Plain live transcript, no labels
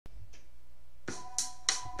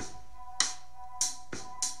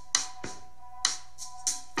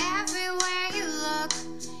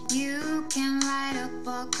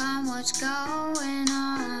walk on what's going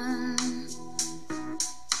on.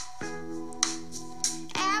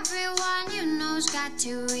 Everyone you know's got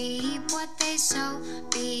to reap what they sow,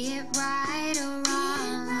 be it right or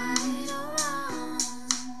wrong.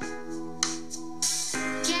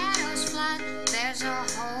 Ghettos flood, there's a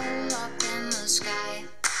hole up in the sky.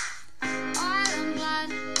 Oil and blood,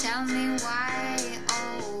 tell me why,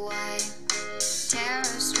 oh why. Terror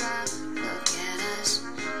struck, look at us,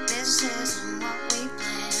 this isn't what we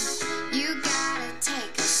planned. You gotta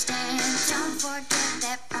take a stand, don't forget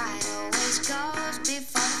that pride always goes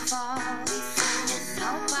before the fall. And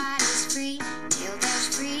nobody's free till there's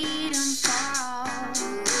freedom for all.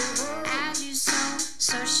 As you sow,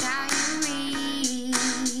 so shall you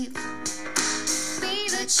reap. Be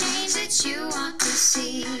the change that you want to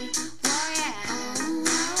see. Oh yeah.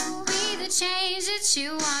 Be the change that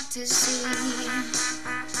you want to see.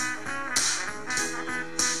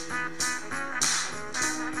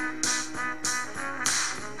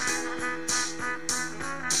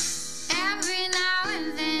 Every now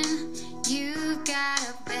and then you've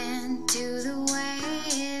gotta bend to the way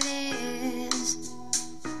it is.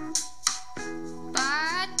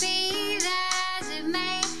 But be that as it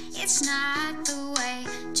may, it's not the way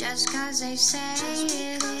just 'cause they say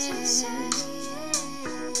it is.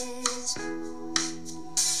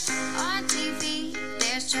 On TV,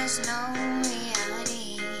 there's just no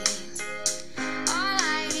reality. All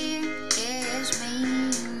I hear is me,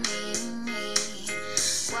 me, me.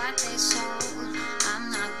 What they sold, I'm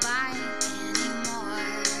not buying anymore.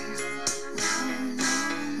 No, no,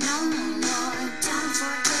 no, no, no. Don't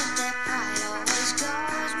forget that pride always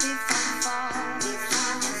goes before the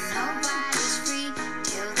fall. And nobody's free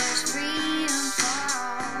till there's freedom for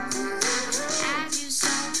all. As you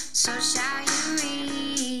sow, so shall you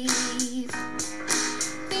reap.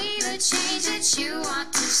 Be the change that you want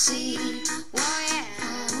to see. Oh yeah.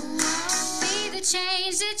 Be the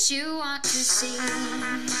change that you want to see.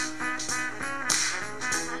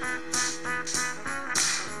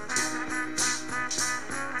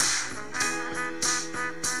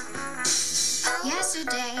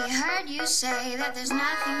 Yesterday, heard you say that there's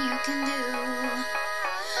nothing you can do.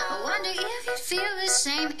 I wonder if you'd feel the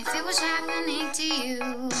same if it was happening to you.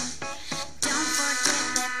 Don't forget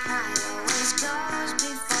that pride always goes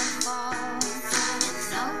before the fall. And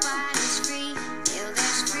nobody's free till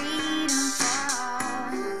there's freedom for all.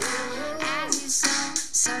 As you sow,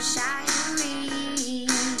 so shall you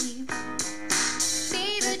reap. Be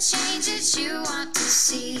the change that you want to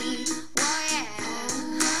see. Oh yeah.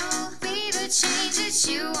 Be the change that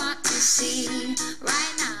you want to see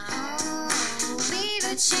right now. Be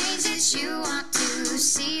the change that you want to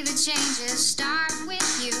see. The changes start with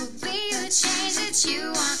you. Be the change that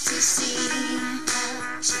you want to see.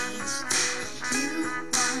 Change you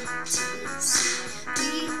want to see.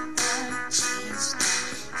 Be the change.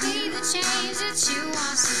 Be the change that you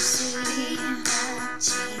want to see.